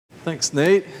Thanks,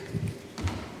 Nate.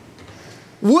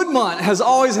 Woodmont has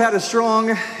always had a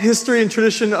strong history and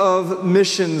tradition of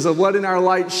missions, of letting our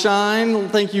light shine.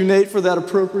 Thank you, Nate, for that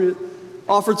appropriate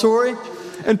offertory.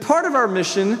 And part of our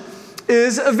mission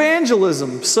is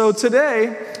evangelism. So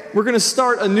today, we're going to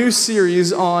start a new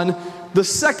series on the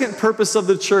second purpose of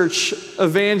the church,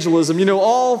 evangelism. You know,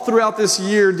 all throughout this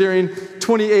year during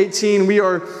 2018, we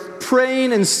are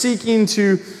praying and seeking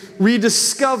to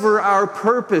rediscover our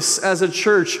purpose as a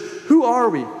church. Who are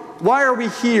we? Why are we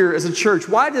here as a church?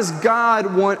 Why does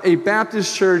God want a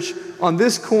Baptist church on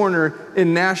this corner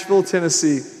in Nashville,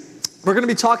 Tennessee? We're going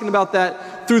to be talking about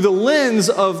that through the lens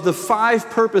of the 5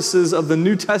 purposes of the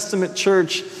New Testament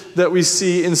church that we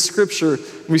see in Scripture.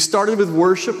 We started with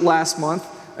worship last month,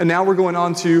 and now we're going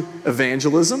on to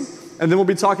evangelism, and then we'll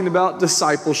be talking about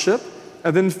discipleship,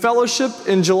 and then fellowship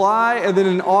in July, and then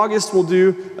in August we'll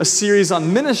do a series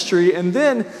on ministry, and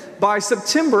then by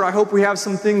September I hope we have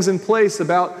some things in place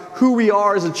about who we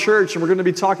are as a church, and we're going to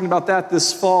be talking about that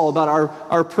this fall, about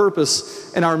our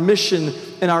purpose and our mission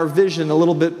and our vision a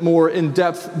little bit more in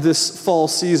depth this fall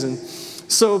season.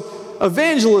 So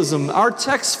evangelism, our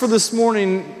text for this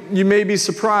morning, you may be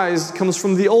surprised, comes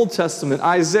from the Old Testament,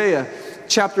 Isaiah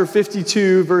chapter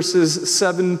 52, verses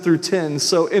 7 through 10.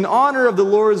 So in honor of the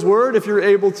Lord's word, if you're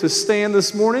able to stand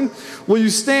this morning, will you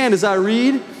stand as I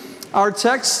read our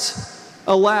text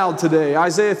aloud today?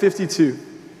 Isaiah 52.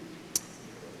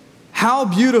 How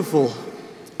beautiful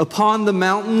upon the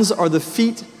mountains are the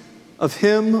feet of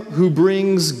him who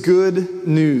brings good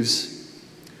news,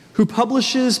 who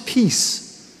publishes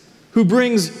peace, who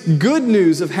brings good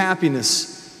news of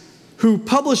happiness, who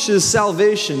publishes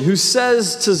salvation, who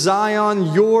says to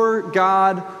Zion, your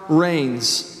God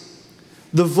reigns.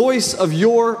 The voice of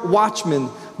your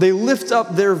watchmen, they lift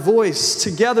up their voice.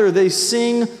 Together they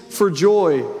sing for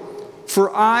joy.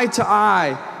 For eye to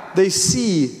eye they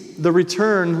see the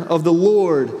return of the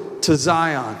Lord to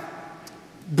Zion.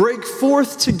 Break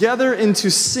forth together into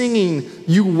singing,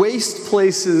 you waste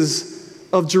places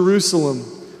of Jerusalem.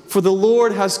 For the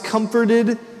Lord has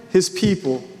comforted his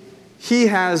people. He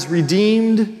has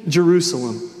redeemed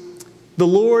Jerusalem. The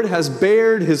Lord has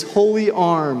bared his holy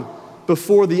arm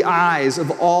before the eyes of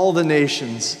all the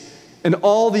nations, and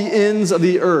all the ends of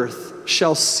the earth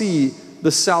shall see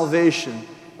the salvation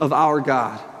of our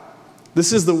God.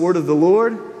 This is the word of the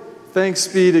Lord. Thanks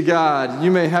be to God.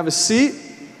 You may have a seat.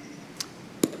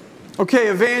 Okay,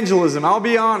 evangelism. I'll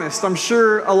be honest. I'm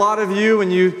sure a lot of you, when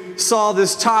you saw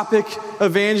this topic,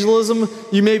 evangelism,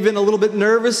 you may have been a little bit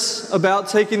nervous about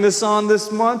taking this on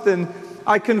this month. And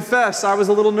I confess, I was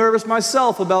a little nervous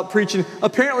myself about preaching.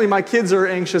 Apparently, my kids are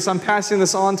anxious. I'm passing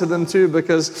this on to them too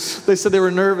because they said they were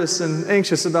nervous and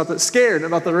anxious about that, scared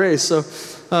about the race. So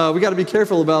we got to be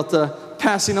careful about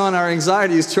passing on our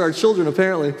anxieties to our children,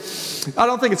 apparently. I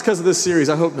don't think it's because of this series.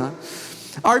 I hope not.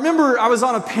 I remember I was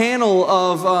on a panel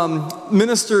of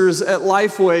ministers at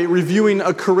Lifeway reviewing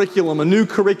a curriculum, a new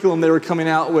curriculum they were coming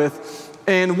out with.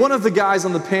 And one of the guys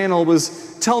on the panel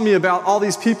was telling me about all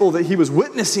these people that he was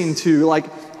witnessing to, like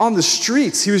on the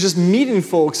streets. He was just meeting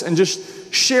folks and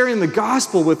just sharing the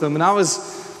gospel with them. And I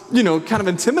was, kind of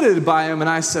intimidated by him. And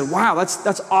I said, wow,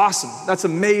 that's awesome. That's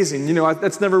amazing.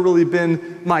 That's never really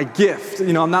been my gift.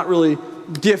 I'm not really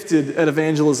gifted at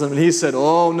evangelism. And he said,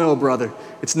 oh no, brother,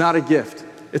 it's not a gift,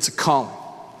 it's a calling,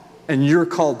 and you're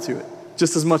called to it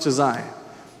just as much as I am.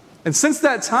 And since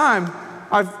that time,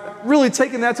 I've really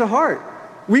taken that to heart.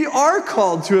 We are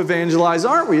called to evangelize,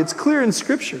 aren't we? It's clear in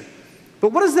Scripture.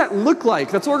 But what does that look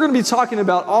like? That's what we're going to be talking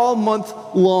about all month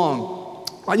long.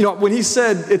 When he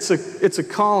said it's a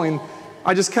calling,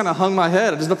 I just kind of hung my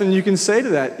head. There's nothing you can say to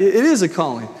that. It is a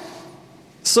calling.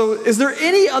 So is there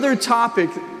any other topic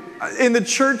in the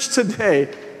church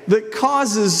today that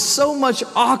causes so much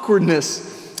awkwardness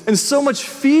and so much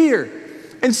fear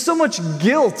and so much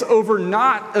guilt over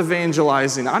not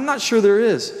evangelizing? I'm not sure there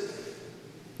is.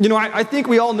 I think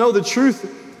we all know the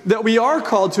truth that we are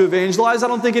called to evangelize. I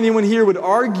don't think anyone here would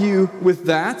argue with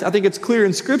that. I think it's clear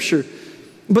in Scripture.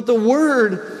 But the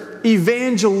word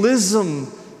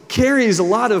evangelism carries a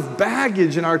lot of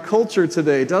baggage in our culture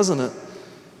today, doesn't it?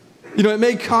 It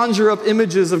may conjure up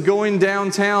images of going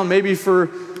downtown, maybe for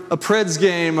a Preds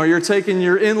game, or you're taking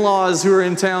your in-laws who are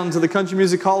in town to the Country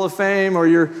Music Hall of Fame, or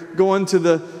you're going to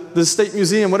the State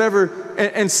Museum, whatever,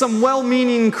 and some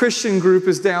well-meaning Christian group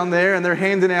is down there, and they're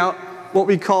handing out what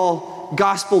we call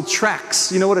gospel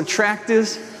tracts. You know what a tract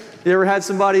is? You ever had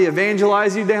somebody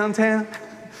evangelize you downtown?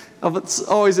 It's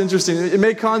always interesting. It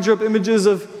may conjure up images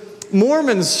of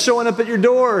Mormons showing up at your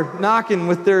door, knocking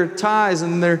with their ties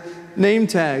and their name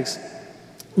tags.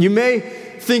 You may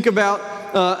think about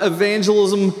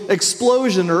evangelism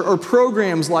explosion or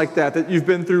programs like that you've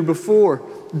been through before.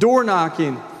 Door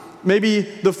knocking. Maybe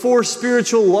the 4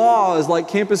 spiritual laws like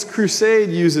Campus Crusade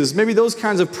uses. Maybe those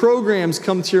kinds of programs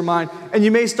come to your mind, and you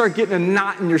may start getting a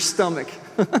knot in your stomach.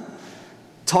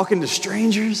 Talking to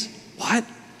strangers? What?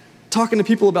 Talking to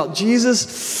people about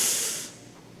Jesus?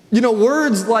 You know,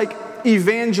 words like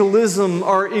evangelism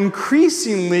are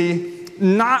increasingly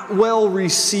not well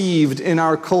received in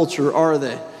our culture, are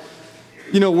they?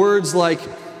 You know, words like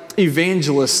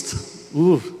evangelist.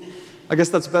 Ooh, I guess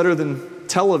that's better than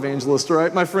televangelist,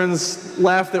 right? My friends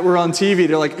laugh that we're on TV.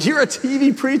 They're like, you're a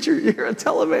TV preacher, you're a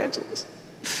televangelist.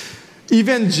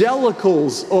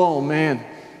 Evangelicals, oh man,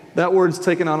 that word's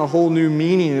taken on a whole new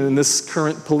meaning in this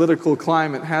current political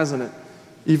climate, hasn't it?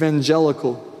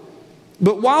 Evangelical.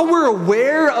 But while we're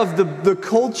aware of the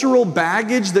cultural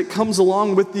baggage that comes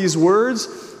along with these words,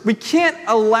 we can't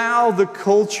allow the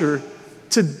culture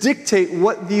to dictate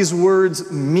what these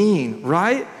words mean,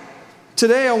 right?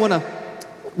 Today I want to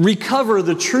recover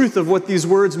the truth of what these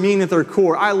words mean at their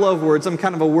core. I love words. I'm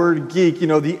kind of a word geek, you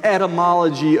know, the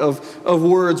etymology of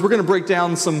words. We're going to break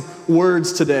down some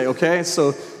words today, okay?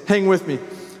 So hang with me.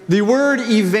 The word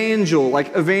evangel,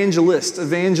 like evangelist,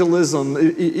 evangelism,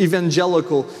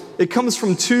 evangelical, it comes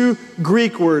from 2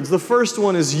 Greek words. The first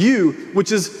one is eu,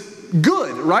 which is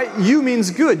good, right? Eu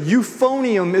means good.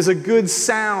 Euphonium is a good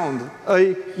sound.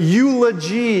 A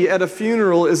eulogy at a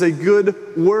funeral is a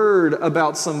good word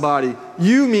about somebody.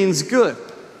 Eu means good.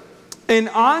 And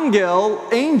angel,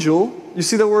 angel, you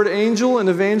see the word angel in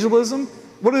evangelism?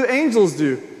 What do angels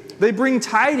do? They bring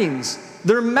tidings.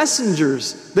 They're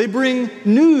messengers. They bring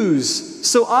news.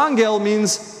 So angel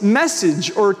means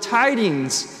message or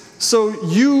tidings. So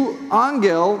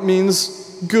euangel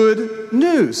means good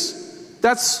news.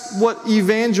 That's what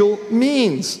evangel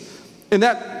means. And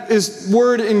that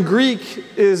word in Greek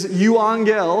is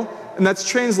euangel, and that's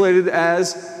translated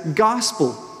as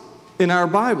gospel in our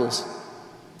Bibles.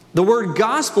 The word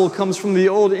gospel comes from the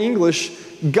Old English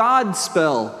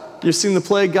Godspell. You've seen the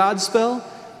play Godspell?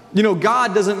 You know,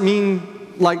 God doesn't mean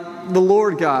like the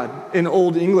Lord God in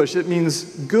Old English. It means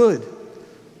good.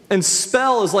 And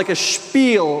spell is like a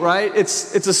spiel, right?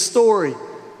 It's a story.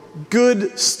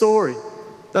 Good story.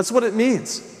 That's what it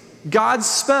means. God's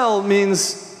spell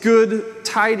means good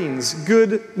tidings,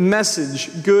 good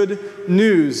message, good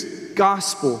news.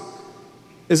 Gospel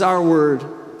is our word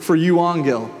for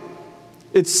euangel.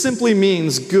 It simply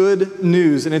means good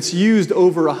news, and it's used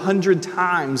over 100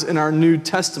 times in our New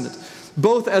Testament,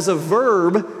 both as a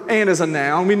verb and as a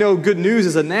noun. We know good news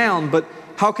is a noun, but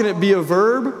how can it be a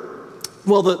verb?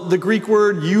 Well, the Greek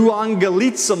word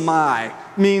euangelizomai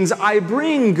means I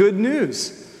bring good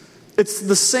news. It's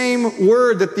the same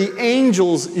word that the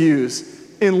angels use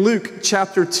in Luke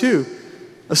chapter 2,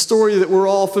 a story that we're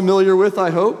all familiar with, I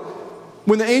hope,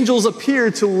 when the angels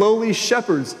appeared to lowly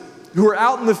shepherds who were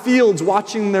out in the fields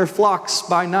watching their flocks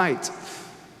by night.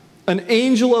 An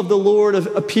angel of the Lord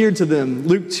appeared to them,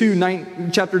 Luke 2,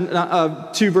 chapter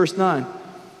 2, verse 9.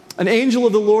 An angel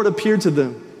of the Lord appeared to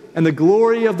them, and the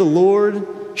glory of the Lord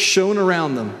shone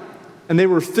around them, and they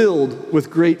were filled with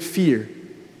great fear.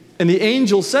 And the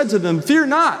angel said to them, "Fear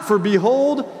not, for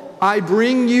behold, I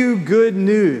bring you good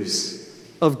news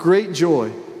of great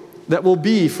joy that will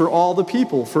be for all the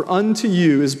people. For unto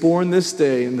you is born this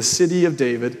day in the city of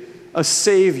David a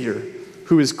Savior,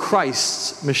 who is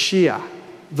Christ, Mashiach,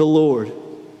 the Lord."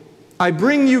 I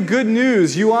bring you good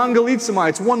news, euangelizomai.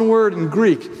 It's one word in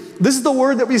Greek. This is the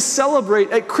word that we celebrate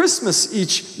at Christmas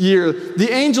each year.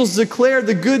 The angels declare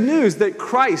the good news that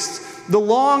Christ, the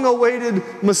long-awaited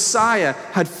Messiah,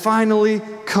 had finally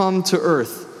come to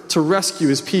earth to rescue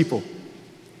his people.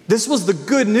 This was the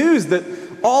good news that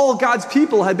all God's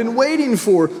people had been waiting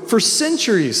for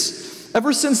centuries.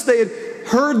 Ever since they had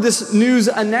heard this news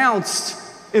announced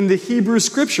in the Hebrew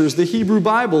Scriptures, the Hebrew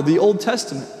Bible, the Old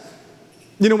Testament.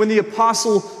 You know, when the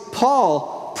Apostle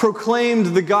Paul proclaimed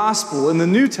the gospel in the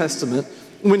New Testament,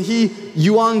 when he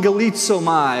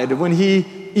euangelizomai, when he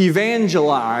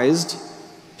evangelized,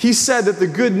 he said that the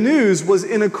good news was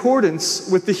in accordance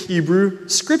with the Hebrew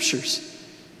Scriptures.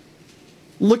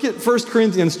 Look at 1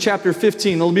 Corinthians chapter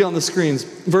 15. It'll be on the screens.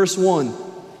 Verse 1.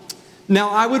 "Now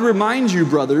I would remind you,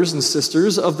 brothers and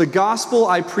sisters, of the gospel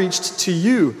I preached to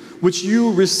you, which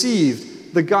you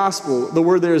received." The gospel, the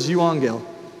word there is euangel.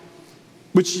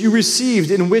 "Which you received,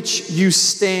 in which you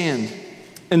stand,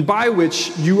 and by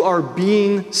which you are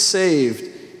being saved,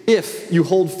 if you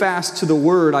hold fast to the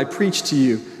word I preached to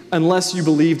you, unless you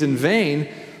believed in vain.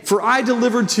 For I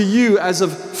delivered to you as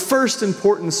of first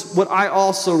importance what I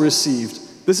also received."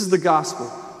 This is the gospel,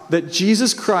 that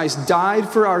Jesus Christ died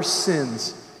for our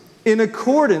sins in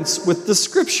accordance with the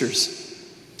Scriptures.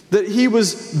 That he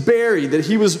was buried, that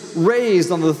he was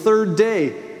raised on the third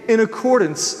day in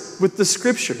accordance with the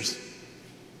Scriptures.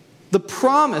 The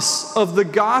promise of the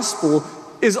gospel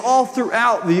is all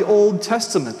throughout the Old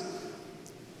Testament.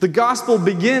 The gospel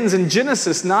begins in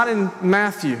Genesis, not in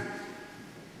Matthew.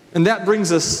 And that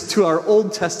brings us to our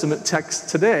Old Testament text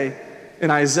today in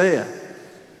Isaiah.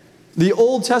 The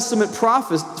Old Testament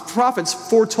prophets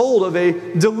foretold of a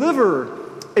deliverer,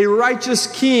 a righteous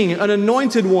king, an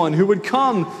anointed one who would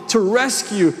come to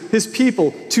rescue his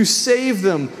people, to save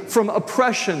them from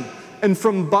oppression and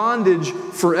from bondage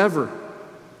forever.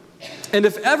 And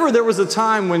if ever there was a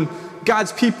time when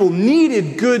God's people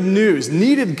needed good news,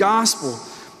 needed gospel,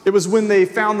 it was when they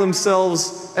found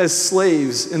themselves as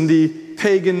slaves in the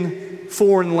pagan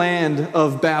foreign land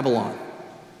of Babylon.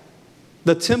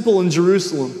 The temple in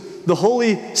Jerusalem, the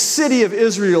holy city of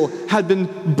Israel, had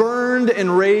been burned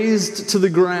and razed to the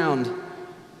ground.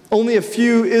 Only a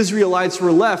few Israelites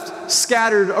were left,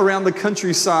 scattered around the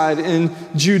countryside in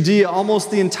Judea.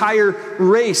 Almost the entire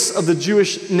race of the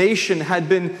Jewish nation had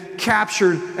been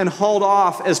captured and hauled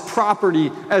off as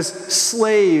property, as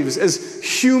slaves, as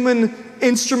human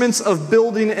instruments of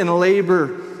building and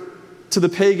labor to the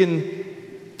pagan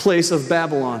place of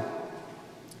Babylon.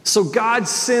 So God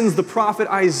sends the prophet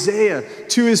Isaiah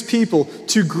to his people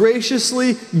to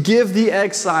graciously give the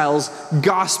exiles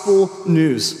gospel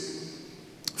news.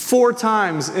 4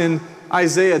 times in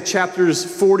Isaiah chapters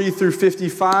 40 through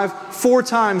 55, 4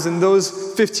 times in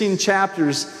those 15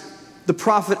 chapters, the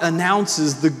prophet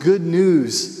announces the good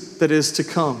news that is to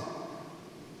come.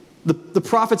 The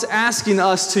prophet's asking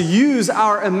us to use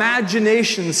our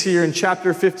imaginations here in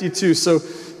chapter 52. So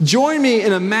join me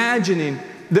in imagining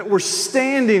that we're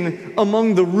standing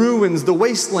among the ruins, the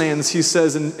wastelands, he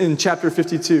says in chapter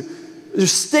 52. They're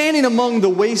standing among the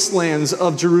wastelands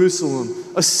of Jerusalem,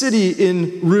 a city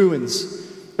in ruins.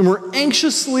 And we're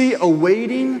anxiously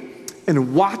awaiting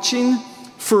and watching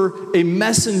for a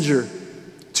messenger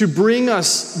to bring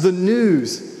us the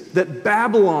news that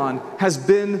Babylon has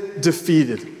been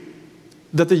defeated,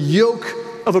 that the yoke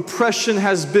of oppression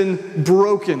has been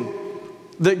broken,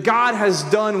 that God has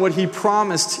done what he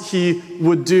promised he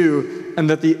would do, and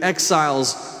that the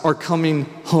exiles are coming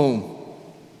home.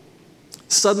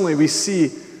 Suddenly we see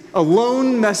a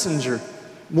lone messenger,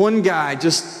 one guy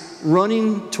just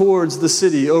running towards the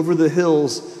city over the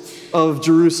hills of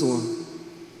Jerusalem.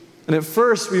 And at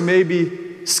first we may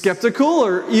be skeptical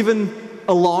or even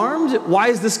alarmed. Why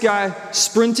is this guy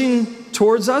sprinting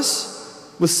towards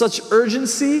us with such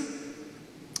urgency?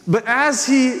 But as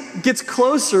he gets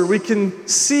closer, we can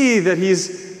see that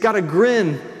he's got a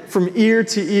grin from ear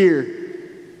to ear,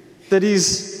 that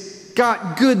he's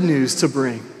got good news to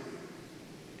bring.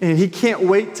 And he can't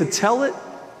wait to tell it,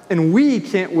 and we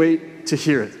can't wait to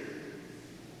hear it.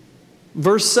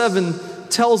 Verse 7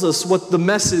 tells us what the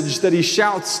message that he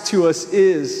shouts to us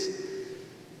is.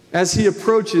 As he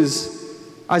approaches,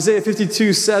 Isaiah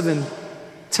 52:7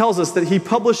 tells us that he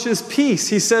publishes peace.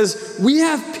 He says, we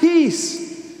have peace,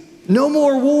 no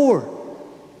more war.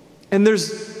 And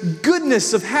there's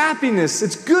goodness of happiness.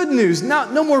 It's good news,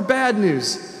 no more bad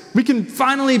news. We can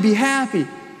finally be happy.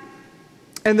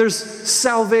 And there's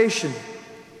salvation.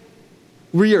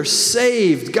 We are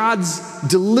saved. God's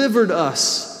delivered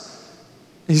us.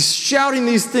 He's shouting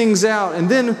these things out. And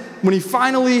then when he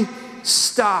finally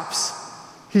stops,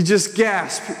 he just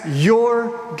gasps,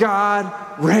 your God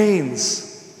reigns.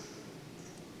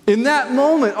 In that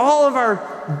moment, all of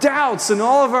our doubts and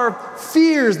all of our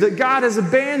fears that God has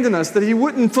abandoned us, that he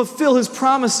wouldn't fulfill his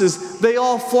promises, they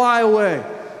all fly away.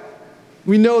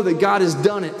 We know that God has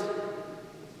done it.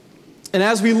 And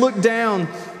as we look down,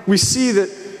 we see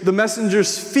that the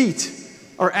messenger's feet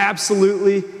are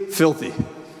absolutely filthy.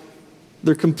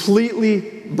 They're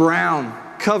completely brown,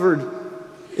 covered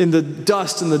in the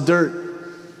dust and the dirt.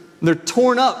 They're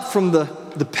torn up from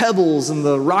the pebbles and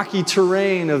the rocky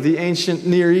terrain of the ancient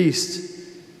Near East.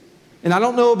 And I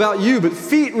don't know about you, but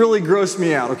feet really gross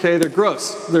me out, okay? They're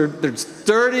gross. They're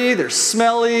dirty, they're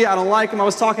smelly, I don't like them. I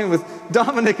was talking with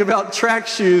Dominic about track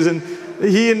shoes, and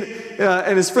he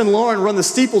and his friend Lauren run the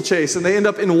steeplechase, and they end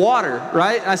up in water,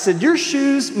 right? And I said, your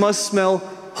shoes must smell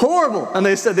horrible. And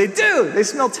they said, they do. They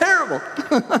smell terrible.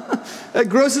 That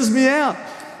grosses me out.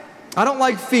 I don't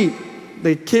like feet.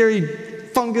 They carry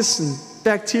fungus and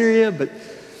bacteria, but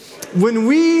when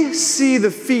we see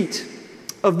the feet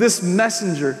of this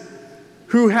messenger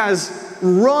who has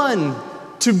run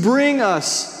to bring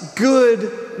us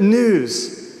good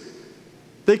news,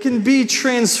 they can be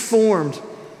transformed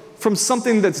from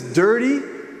something that's dirty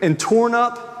and torn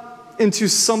up into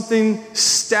something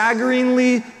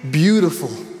staggeringly beautiful.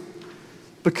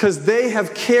 because they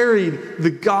have carried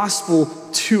the gospel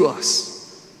to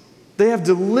us. They have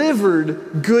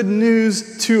delivered good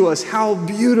news to us. How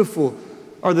beautiful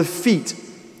are the feet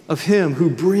of him who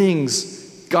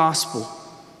brings gospel.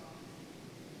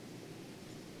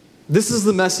 This is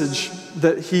the message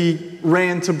that he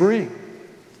ran to bring.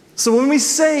 So when we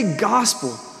say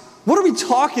gospel, what are we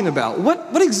talking about?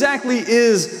 What exactly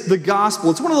is the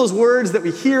gospel? It's one of those words that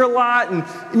we hear a lot and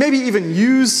maybe even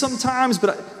use sometimes,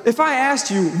 but if I asked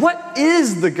you, what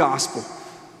is the gospel?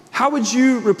 How would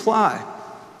you reply?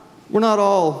 We're not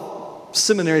all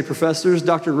seminary professors.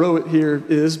 Dr. Rowett here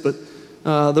is, but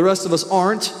the rest of us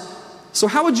aren't. So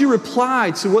how would you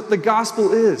reply to what the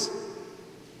gospel is?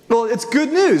 Well, it's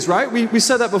good news, right? We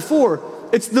said that before.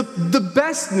 It's the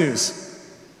best news.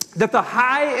 That the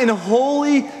high and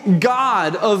holy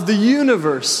God of the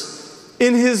universe,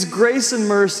 in his grace and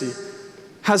mercy,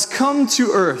 has come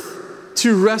to earth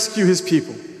to rescue his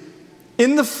people.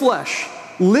 In the flesh,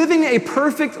 living a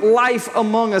perfect life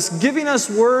among us, giving us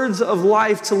words of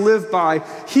life to live by,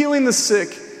 healing the sick,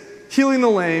 healing the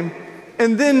lame,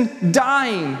 and then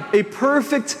dying a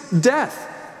perfect death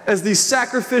as the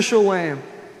sacrificial lamb,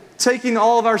 taking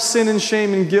all of our sin and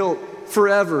shame and guilt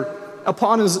forever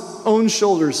upon his own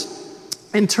shoulders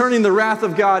and turning the wrath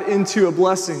of God into a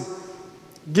blessing,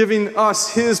 giving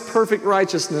us his perfect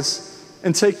righteousness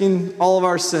and taking all of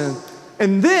our sin,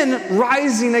 and then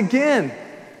rising again,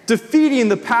 defeating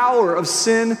the power of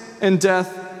sin and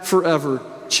death forever,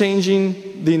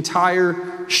 changing the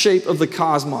entire shape of the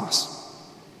cosmos.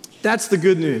 That's the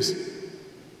good news.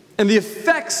 And the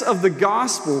effects of the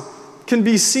gospel can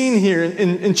be seen here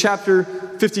in chapter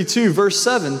 52, verse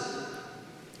 7.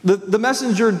 The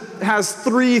messenger has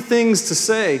three things to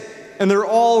say, and they're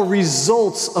all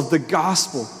results of the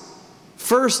gospel.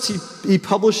 First, he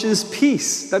publishes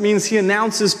peace. That means he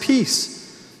announces peace.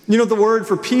 You know what the word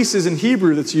for peace is in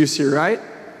Hebrew that's used here, right?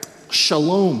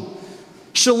 Shalom.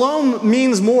 Shalom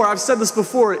means more. I've said this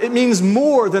before. It means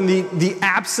more than the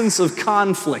absence of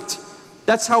conflict.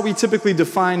 That's how we typically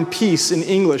define peace in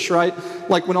English, right?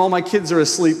 Like when all my kids are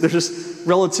asleep, there's just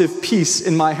relative peace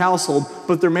in my household,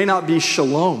 but there may not be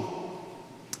shalom.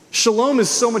 Shalom is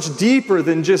so much deeper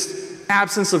than just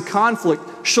absence of conflict.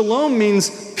 Shalom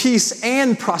means peace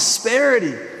and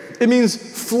prosperity. It means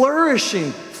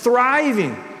flourishing,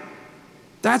 thriving.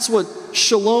 That's what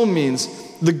shalom means.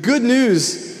 The good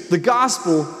news, the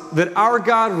gospel, that our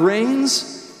God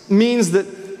reigns means that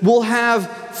we'll have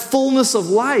fullness of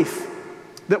life,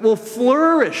 that will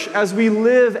flourish as we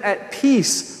live at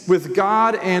peace with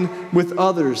God and with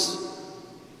others.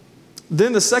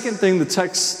 Then the second thing the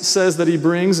text says that he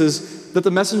brings is that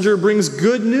the messenger brings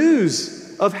good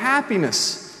news of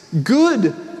happiness.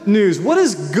 Good news. What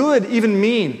does good even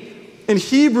mean? In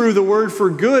Hebrew, the word for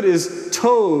good is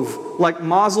tov, like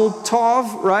mazel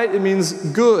tov, right? It means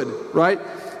good, right?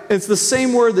 It's the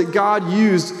same word that God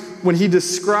used when he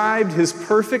described his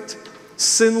perfect,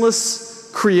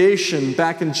 sinless creation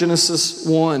back in Genesis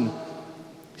 1.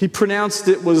 He pronounced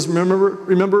it was,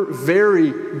 remember,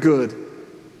 very good.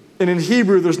 And in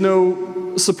Hebrew, there's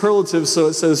no superlative, so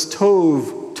it says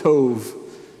tov, tov.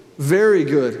 Very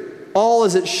good. All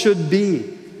as it should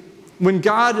be. When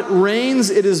God reigns,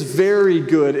 it is very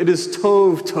good. It is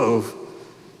tov, tov.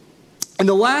 And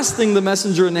the last thing the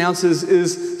messenger announces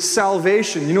is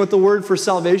salvation. You know what the word for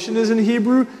salvation is in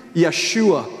Hebrew?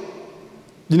 Yeshua.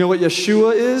 You know what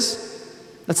Yeshua is?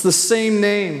 That's the same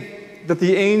name that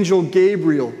the angel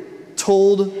Gabriel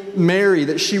told Mary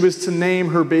that she was to name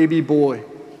her baby boy.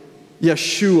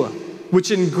 Yeshua, which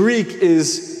in Greek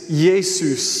is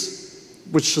Jesus,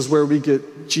 which is where we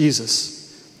get Jesus.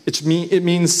 It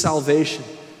means salvation.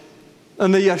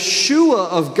 And the Yeshua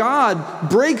of God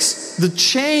breaks the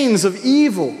chains of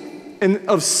evil and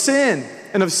of sin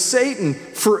and of Satan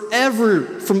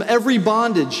forever from every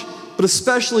bondage, but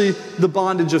especially the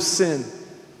bondage of sin.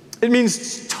 It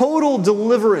means total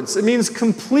deliverance. It means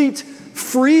complete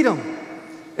freedom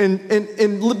and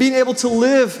being able to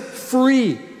live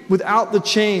free without the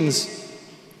chains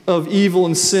of evil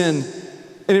and sin.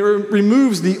 And it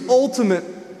removes the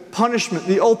ultimate punishment,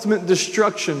 the ultimate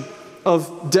destruction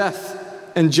of death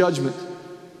and judgment.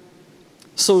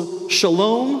 So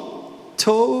shalom,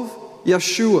 tov,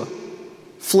 Yeshua,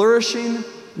 flourishing,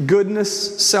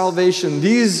 goodness, salvation.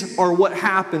 These are what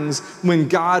happens when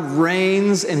God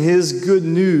reigns and his good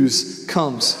news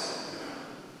comes.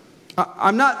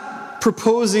 I'm not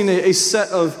proposing a set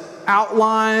of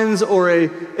outlines or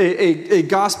a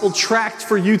gospel tract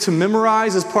for you to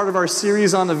memorize as part of our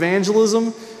series on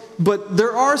evangelism, but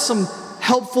there are some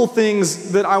helpful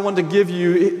things that I want to give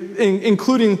you,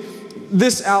 including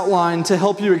this outline to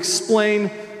help you explain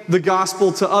the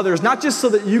gospel to others, not just so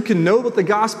that you can know what the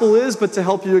gospel is, but to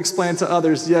help you explain to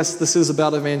others, yes, this is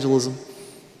about evangelism.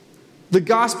 The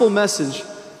gospel message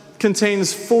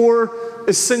contains 4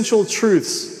 essential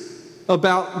truths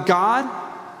about God,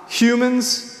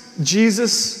 humans,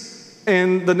 Jesus,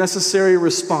 and the necessary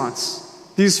response.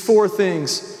 These 4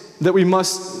 things that we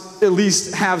must at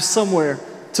least have somewhere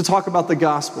to talk about the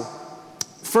gospel.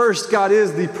 First, God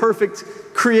is the perfect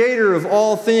creator of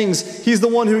all things. He's the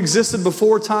one who existed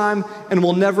before time and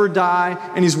will never die,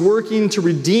 and he's working to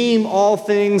redeem all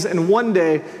things, and one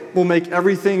day will make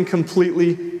everything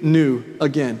completely new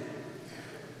again.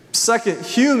 Second,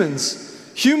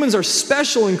 humans are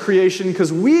special in creation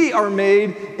because we are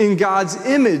made in God's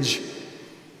image,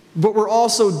 but we're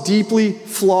also deeply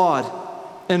flawed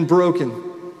and broken.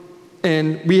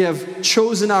 And we have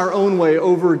chosen our own way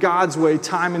over God's way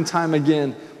time and time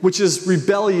again, which is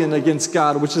rebellion against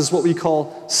God, which is what we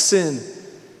call sin.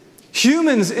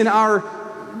 Humans in our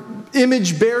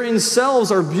image-bearing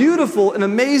selves are beautiful and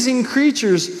amazing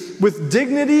creatures with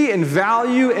dignity and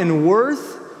value and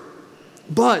worth,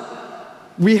 but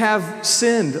we have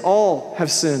sinned. All have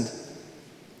sinned.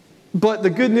 But the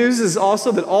good news is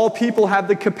also that all people have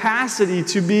the capacity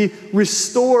to be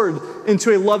restored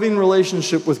into a loving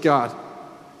relationship with God.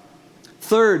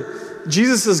 Third,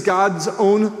 Jesus is God's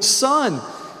own Son.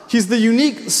 He's the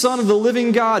unique Son of the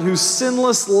living God whose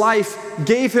sinless life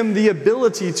gave him the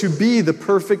ability to be the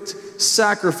perfect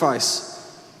sacrifice.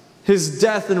 His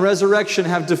death and resurrection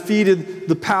have defeated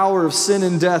the power of sin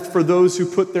and death for those who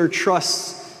put their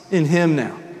trust in him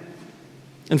now.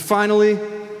 And finally,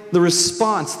 the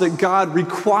response that God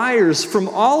requires from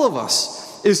all of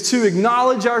us is to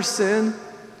acknowledge our sin,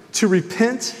 to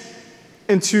repent,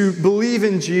 and to believe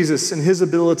in Jesus and his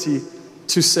ability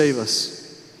to save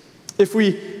us. If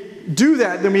we do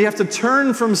that, then we have to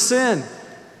turn from sin.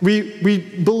 We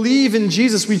believe in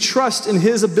Jesus. We trust in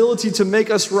his ability to make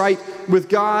us right with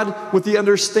God, with the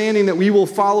understanding that we will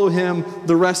follow him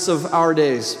the rest of our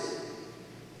days.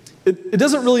 It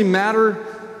doesn't really matter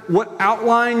what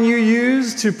outline you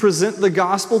use to present the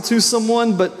gospel to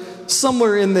someone, but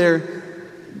somewhere in there,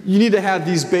 you need to have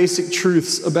these basic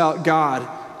truths about God,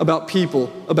 about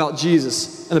people, about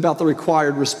Jesus, and about the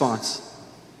required response.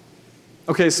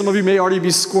 Okay, some of you may already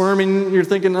be squirming. You're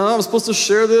thinking, oh, I'm supposed to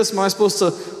share this. Am I supposed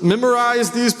to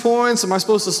memorize these points? Am I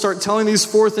supposed to start telling these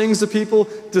 4 things to people?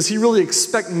 Does he really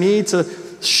expect me to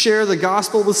share the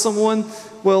gospel with someone?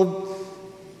 Well,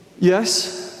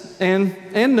 yes and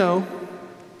no.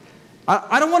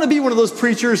 I don't want to be one of those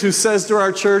preachers who says to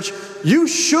our church, you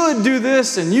should do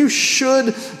this and you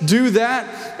should do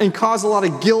that, and cause a lot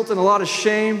of guilt and a lot of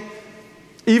shame.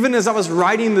 Even as I was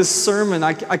writing this sermon,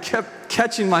 I kept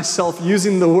catching myself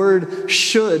using the word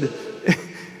should,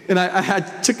 and I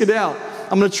took it out.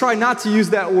 I'm going to try not to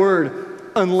use that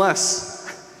word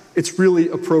unless it's really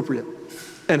appropriate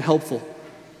and helpful,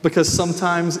 because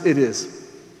sometimes it is.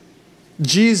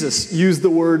 Jesus used the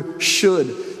word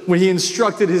should when he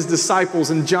instructed his disciples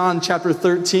in John chapter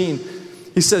 13.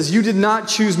 He says, you did not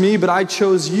choose me, but I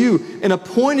chose you and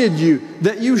appointed you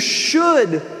that you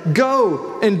should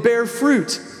go and bear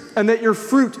fruit, and that your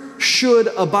fruit should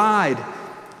abide,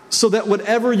 so that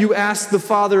whatever you ask the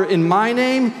Father in my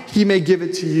name, he may give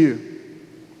it to you.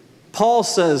 Paul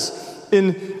says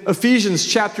in Ephesians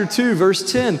chapter 2,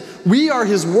 verse 10, we are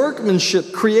his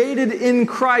workmanship, created in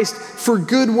Christ for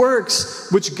good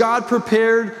works, which God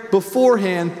prepared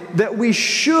beforehand that we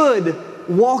should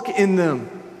walk in them.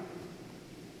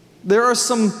 There are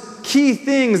some key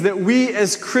things that we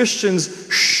as Christians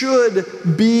should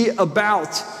be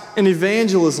about, and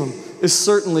evangelism is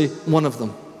certainly one of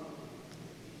them.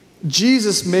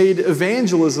 Jesus made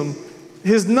evangelism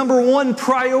his number 1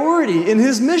 priority in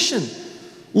his mission.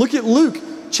 Look at Luke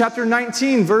chapter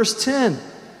 19, verse 10.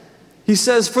 He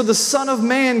says, for the Son of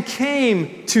Man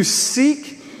came to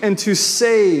seek and to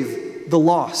save the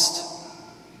lost.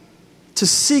 To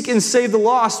seek and save the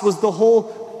lost was the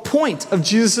whole point of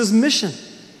Jesus' mission.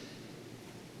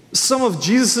 Some of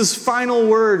Jesus' final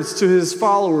words to his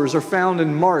followers are found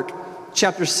in Mark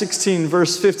chapter 16,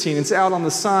 verse 15. It's out on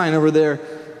the sign over there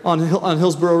on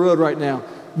Hillsborough Road right now.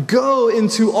 Go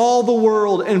into all the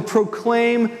world and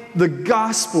proclaim the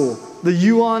gospel, the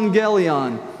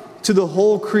euangelion, to the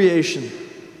whole creation.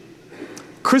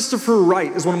 Christopher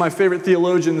Wright is one of my favorite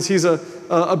theologians. He's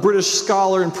a British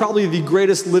scholar and probably the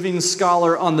greatest living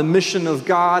scholar on the mission of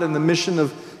God and the mission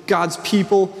of God's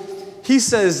people. He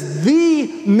says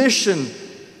the mission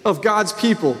of God's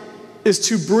people is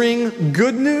to bring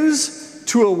good news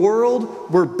to a world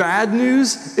where bad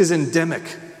news is endemic.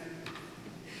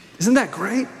 Isn't that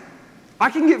great?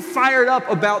 I can get fired up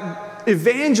about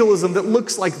evangelism that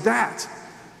looks like that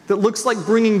that looks like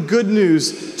bringing good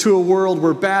news to a world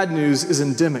where bad news is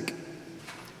endemic.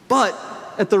 But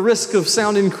at the risk of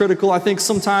sounding critical, I think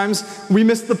sometimes we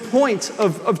miss the point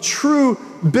of true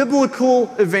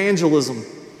biblical evangelism.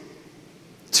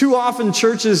 Too often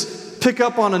churches pick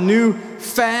up on a new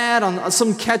fad, on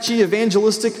some catchy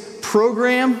evangelistic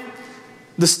program.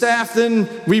 The staff then,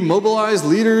 we mobilize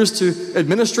leaders to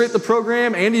administrate the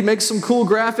program. Andy makes some cool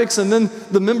graphics, and then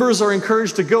the members are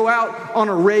encouraged to go out on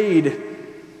a raid,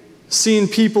 seeing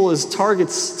people as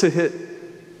targets to hit,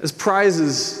 as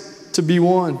prizes to be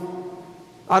won.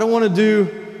 I don't want to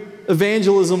do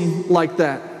evangelism like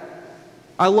that.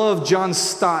 I love John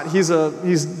Stott. He's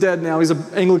dead now. He's an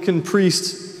Anglican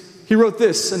priest. He wrote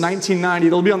this in 1990.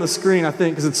 It'll be on the screen, I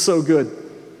think, because it's so good.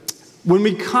 When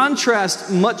we contrast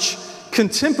much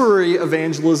contemporary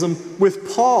evangelism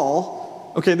with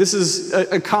Paul, okay, this is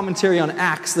a commentary on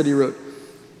Acts that he wrote,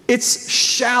 its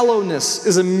shallowness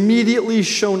is immediately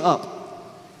shown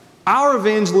up. Our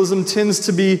evangelism tends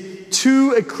to be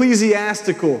too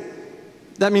ecclesiastical.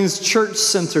 That means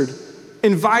church-centered.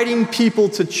 Inviting people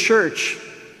to church,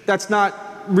 that's not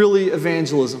really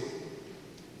evangelism.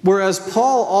 Whereas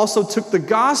Paul also took the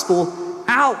gospel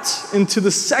out into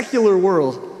the secular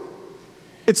world.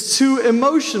 It's too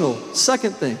emotional.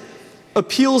 Second thing,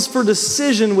 appeals for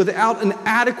decision without an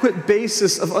adequate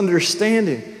basis of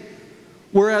understanding.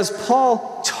 Whereas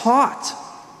Paul taught,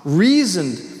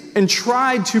 reasoned, and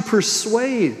tried to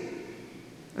persuade.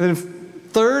 And then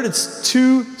third, it's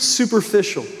too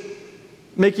superficial,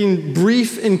 making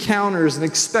brief encounters and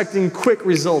expecting quick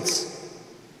results.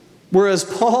 Whereas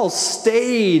Paul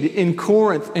stayed in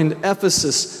Corinth and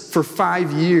Ephesus for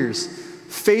 5 years,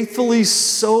 faithfully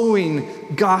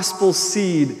sowing gospel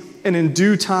seed and in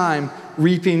due time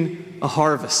reaping a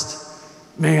harvest.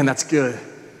 Man, that's good.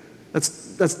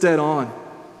 That's dead on.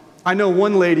 I know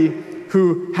one lady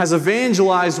who has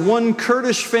evangelized one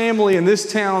Kurdish family in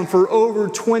this town for over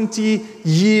 20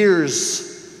 years.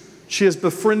 She has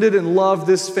befriended and loved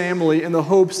this family in the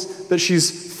hopes that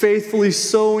she's faithfully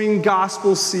sowing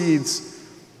gospel seeds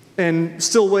and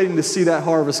still waiting to see that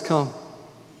harvest come.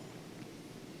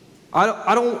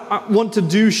 I don't want to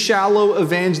do shallow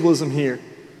evangelism here.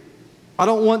 I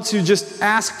don't want to just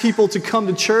ask people to come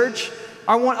to church.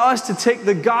 I want us to take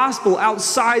the gospel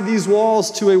outside these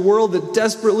walls to a world that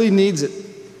desperately needs it.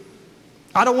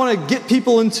 I don't want to get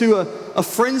people into a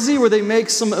frenzy where they make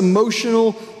some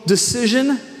emotional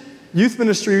decision. Youth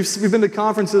ministry, we've been to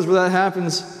conferences where that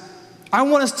happens. I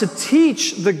want us to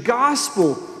teach the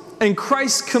gospel and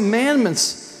Christ's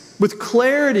commandments with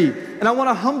clarity. And I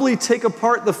want to humbly take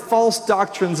apart the false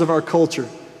doctrines of our culture.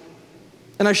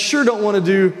 And I sure don't want to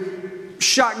do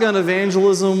shotgun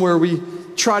evangelism where we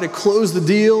try to close the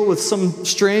deal with some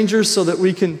stranger so that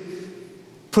we can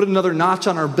put another notch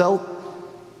on our belt.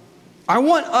 I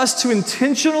want us to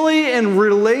intentionally and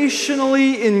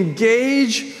relationally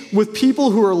engage with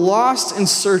people who are lost and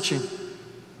searching.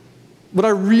 What I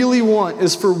really want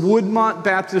is for Woodmont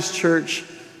Baptist Church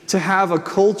to have a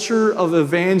culture of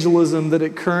evangelism that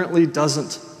it currently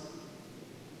doesn't.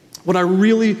 What I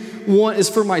really want is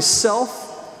for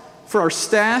myself, for our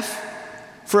staff,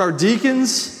 for our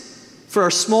deacons, for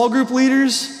our small group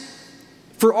leaders,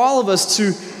 for all of us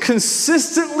to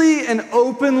consistently and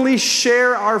openly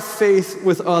share our faith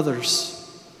with others.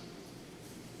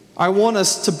 I want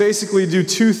us to basically do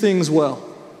two things well.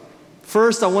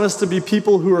 First, I want us to be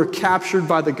people who are captured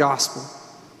by the gospel,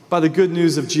 by the good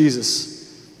news of Jesus.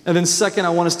 And then second, I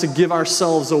want us to give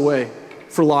ourselves away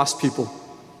for lost people.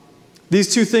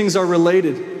 These two things are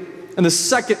related, and the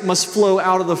second must flow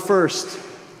out of the first.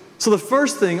 So the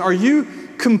first thing, are you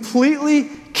completely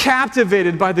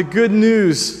captivated by the good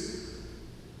news?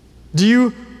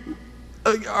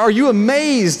 Are you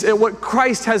amazed at what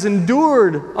Christ has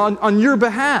endured on your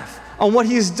behalf, on what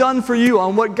He's done for you,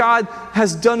 on what God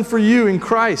has done for you in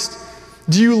Christ?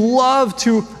 Do you love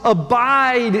to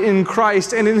abide in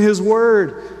Christ and in His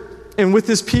Word and with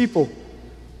His people?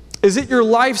 Is it your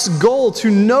life's goal to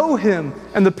know Him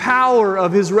and the power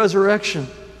of His resurrection?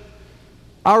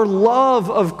 Our love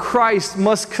of Christ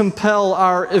must compel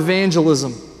our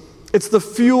evangelism. It's the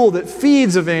fuel that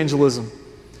feeds evangelism.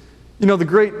 You know, the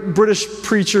great British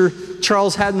preacher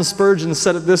Charles Haddon Spurgeon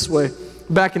said it this way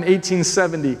back in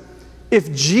 1870.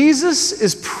 If Jesus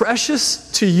is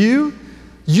precious to you,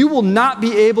 you will not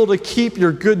be able to keep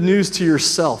your good news to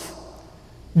yourself.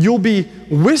 You'll be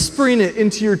whispering it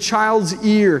into your child's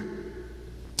ear.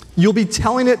 You'll be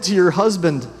telling it to your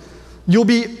husband. You'll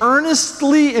be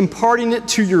earnestly imparting it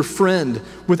to your friend.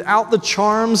 Without the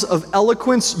charms of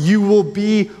eloquence, you will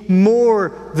be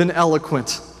more than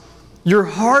eloquent. Your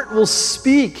heart will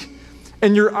speak,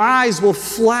 and your eyes will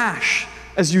flash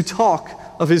as you talk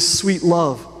of his sweet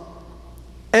love.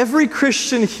 Every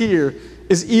Christian here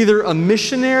is either a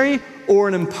missionary or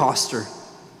an imposter.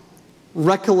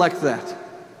 Recollect that.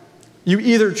 You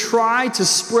either try to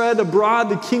spread abroad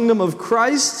the kingdom of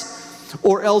Christ,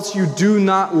 or else you do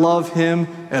not love him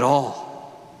at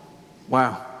all.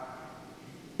 Wow.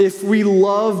 If we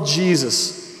love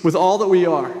Jesus with all that we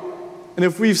are, and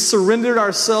if we've surrendered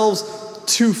ourselves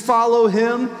to follow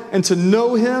him and to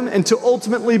know him and to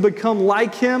ultimately become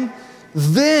like him,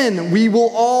 then we will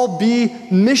all be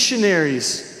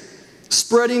missionaries,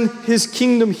 spreading his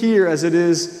kingdom here as it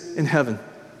is in heaven.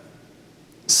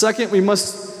 Second, we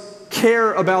must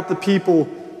care about the people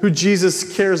who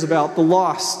Jesus cares about, the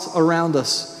lost around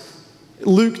us.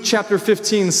 Luke chapter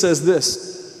 15 says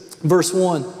this, verse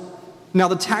 1. Now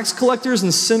the tax collectors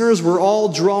and sinners were all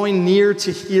drawing near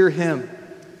to hear him.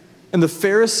 And the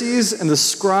Pharisees and the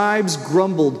scribes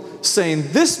grumbled, saying,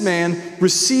 "This man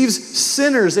receives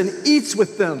sinners and eats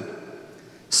with them."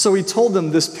 So he told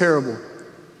them this parable.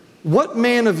 "What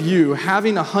man of you,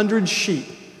 having 100 sheep,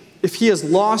 if he has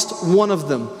lost one of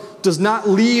them, does not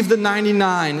leave the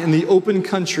 99 in the open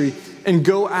country and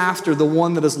go after the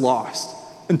one that is lost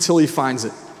until he finds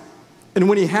it? And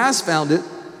when he has found it,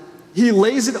 he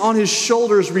lays it on his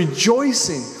shoulders,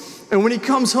 rejoicing. And when he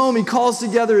comes home, he calls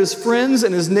together his friends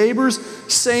and his neighbors,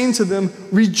 saying to them,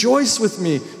 'Rejoice with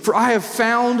me, for I have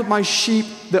found my sheep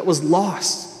that was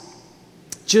lost.'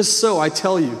 Just so, I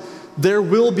tell you, there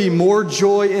will be more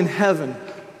joy in heaven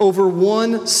over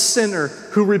one sinner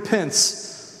who repents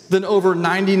than over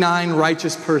 99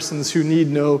 righteous persons who need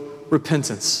no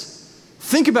repentance."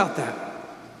 Think about that.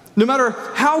 No matter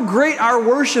how great our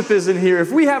worship is in here,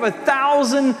 if we have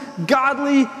 1,000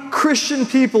 godly Christian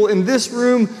people in this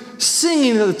room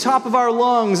singing at the top of our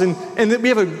lungs and that we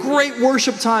have a great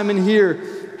worship time in here,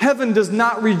 heaven does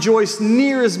not rejoice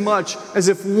near as much as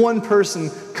if one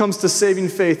person comes to saving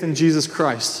faith in Jesus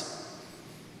Christ.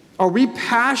 Are we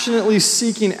passionately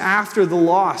seeking after the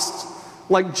lost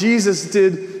like Jesus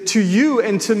did to you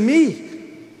and to me?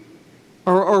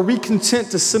 Or are we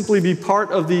content to simply be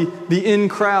part of the in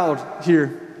crowd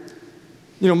here?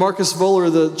 You know, Marcus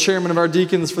Voller, the chairman of our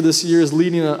deacons for this year, is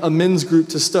leading a men's group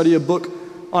to study a book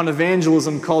on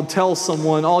evangelism called Tell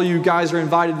Someone. All you guys are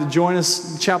invited to join us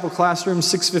in the chapel classroom,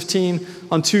 6:15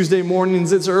 on Tuesday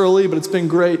mornings. It's early, but it's been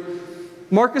great.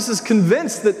 Marcus is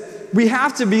convinced that we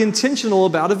have to be intentional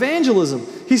about evangelism.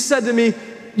 He said to me,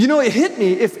 you know, it hit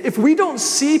me. If we don't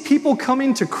see people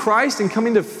coming to Christ and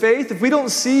coming to faith, if we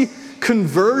don't see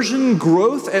conversion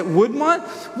growth at Woodmont,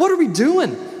 what are we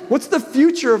doing? What's the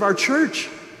future of our church?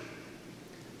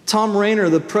 Tom Rayner,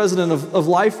 the president of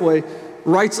Lifeway,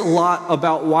 writes a lot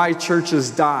about why churches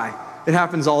die. It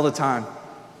happens all the time.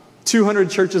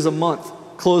 200 churches a month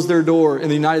close their door in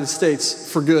the United States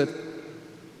for good.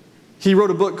 He wrote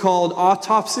a book called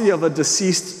Autopsy of a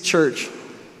Deceased Church,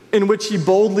 in which he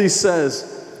boldly says,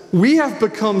 "We have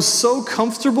become so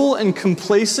comfortable and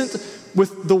complacent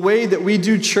with the way that we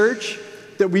do church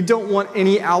that we don't want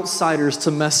any outsiders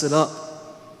to mess it up."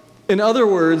 In other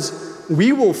words,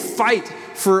 we will fight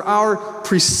for our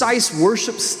precise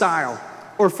worship style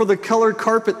or for the color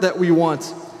carpet that we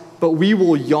want, but we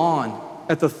will yawn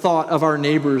at the thought of our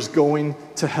neighbors going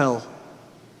to hell.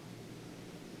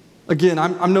 Again,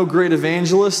 I'm no great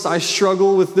evangelist. I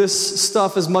struggle with this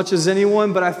stuff as much as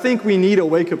anyone, but I think we need a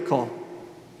wake-up call.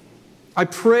 I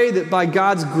pray that by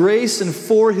God's grace and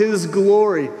for his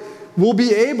glory, we'll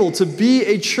be able to be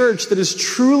a church that is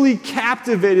truly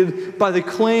captivated by the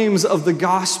claims of the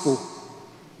gospel.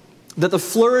 That the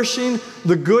flourishing,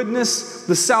 the goodness,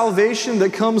 the salvation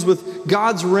that comes with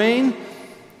God's reign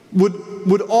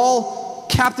would all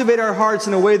captivate our hearts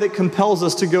in a way that compels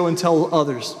us to go and tell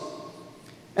others.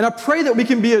 And I pray that we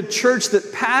can be a church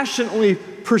that passionately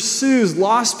pursues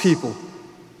lost people.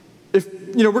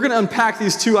 We're going to unpack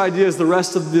these two ideas the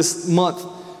rest of this month.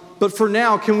 But for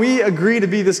now, can we agree to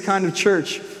be this kind of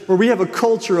church where we have a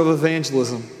culture of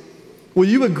evangelism? Will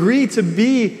you agree to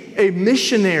be a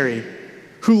missionary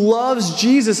who loves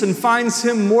Jesus and finds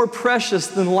him more precious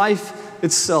than life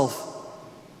itself?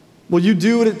 Will you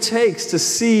do what it takes to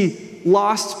see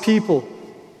lost people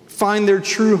find their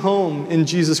true home in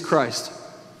Jesus Christ?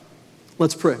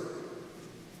 Let's pray.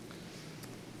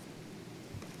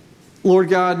 Lord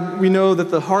God, we know that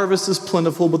the harvest is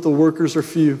plentiful, but the workers are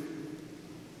few.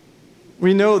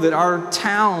 We know that our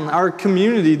town, our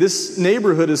community, this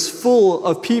neighborhood is full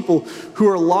of people who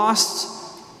are lost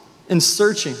and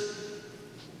searching.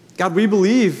 God, we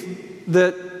believe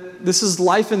that this is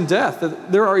life and death,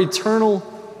 that there are eternal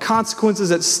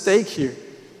consequences at stake here.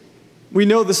 We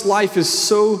know this life is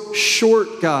so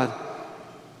short, God.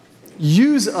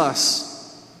 Use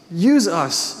us use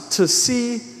us to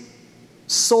see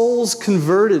souls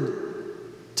converted,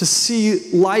 to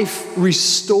see life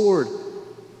restored,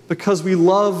 because we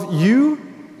love you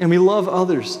and we love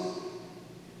others.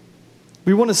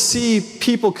 We want to see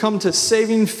people come to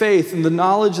saving faith in the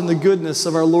knowledge and the goodness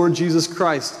of our Lord Jesus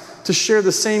Christ, to share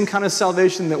the same kind of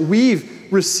salvation that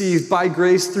we've received by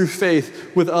grace through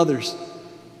faith with others.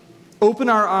 Open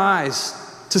our eyes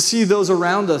to see those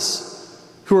around us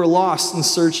who are lost and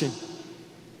searching.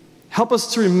 Help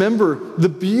us to remember the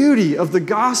beauty of the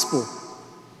gospel.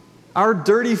 Our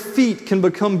dirty feet can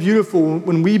become beautiful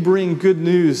when we bring good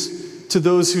news to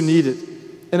those who need it,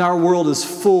 and our world is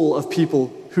full of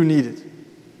people who need it.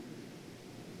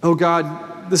 Oh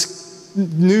God, this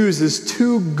news is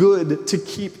too good to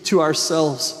keep to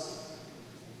ourselves.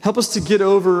 Help us to get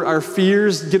over our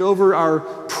fears, get over our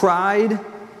pride,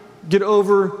 get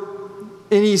over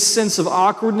any sense of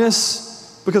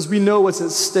awkwardness, because we know what's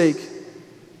at stake.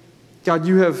 God,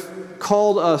 you have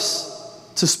called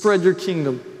us to spread your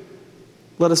kingdom.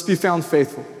 Let us be found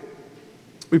faithful.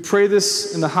 We pray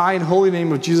this in the high and holy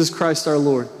name of Jesus Christ our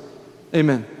Lord.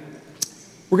 Amen.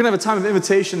 We're going to have a time of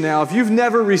invitation now. If you've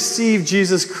never received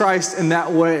Jesus Christ in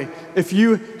that way, if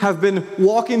you have been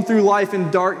walking through life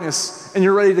in darkness and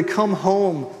you're ready to come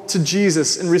home to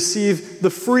Jesus and receive the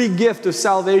free gift of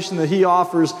salvation that he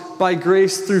offers by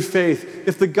grace through faith,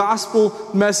 if the gospel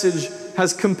message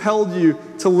has compelled you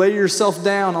to lay yourself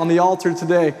down on the altar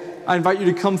today, I invite you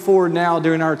to come forward now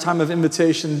during our time of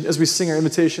invitation as we sing our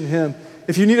invitation hymn.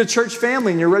 If you need a church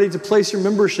family and you're ready to place your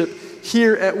membership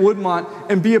here at Woodmont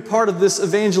and be a part of this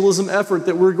evangelism effort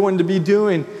that we're going to be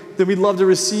doing, then we'd love to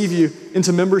receive you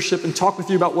into membership and talk with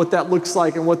you about what that looks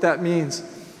like and what that means.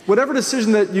 Whatever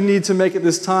decision that you need to make at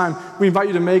this time, we invite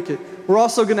you to make it. We're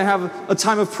also going to have a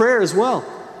time of prayer as well.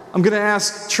 I'm going to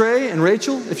ask Trey and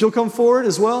Rachel if you'll come forward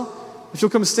as well, if you'll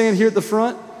come stand here at the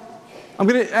front. I'm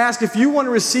going to ask if you want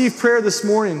to receive prayer this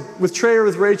morning with Trey or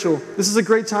with Rachel, this is a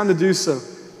great time to do so.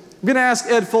 I'm going to ask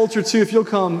Ed Fulcher too, if you'll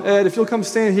come. Ed, if you'll come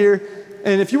stand here.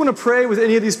 And if you want to pray with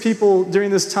any of these people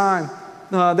during this time,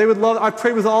 they would love, I've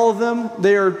prayed with all of them.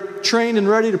 They are trained and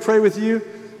ready to pray with you.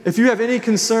 If you have any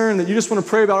concern that you just want to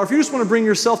pray about, or if you just want to bring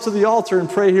yourself to the altar and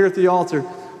pray here at the altar,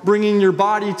 bringing your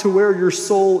body to where your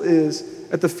soul is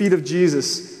at the feet of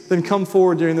Jesus, then come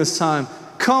forward during this time.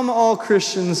 Come all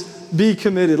Christians, be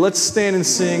committed. Let's stand and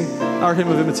sing our hymn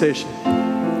of invitation.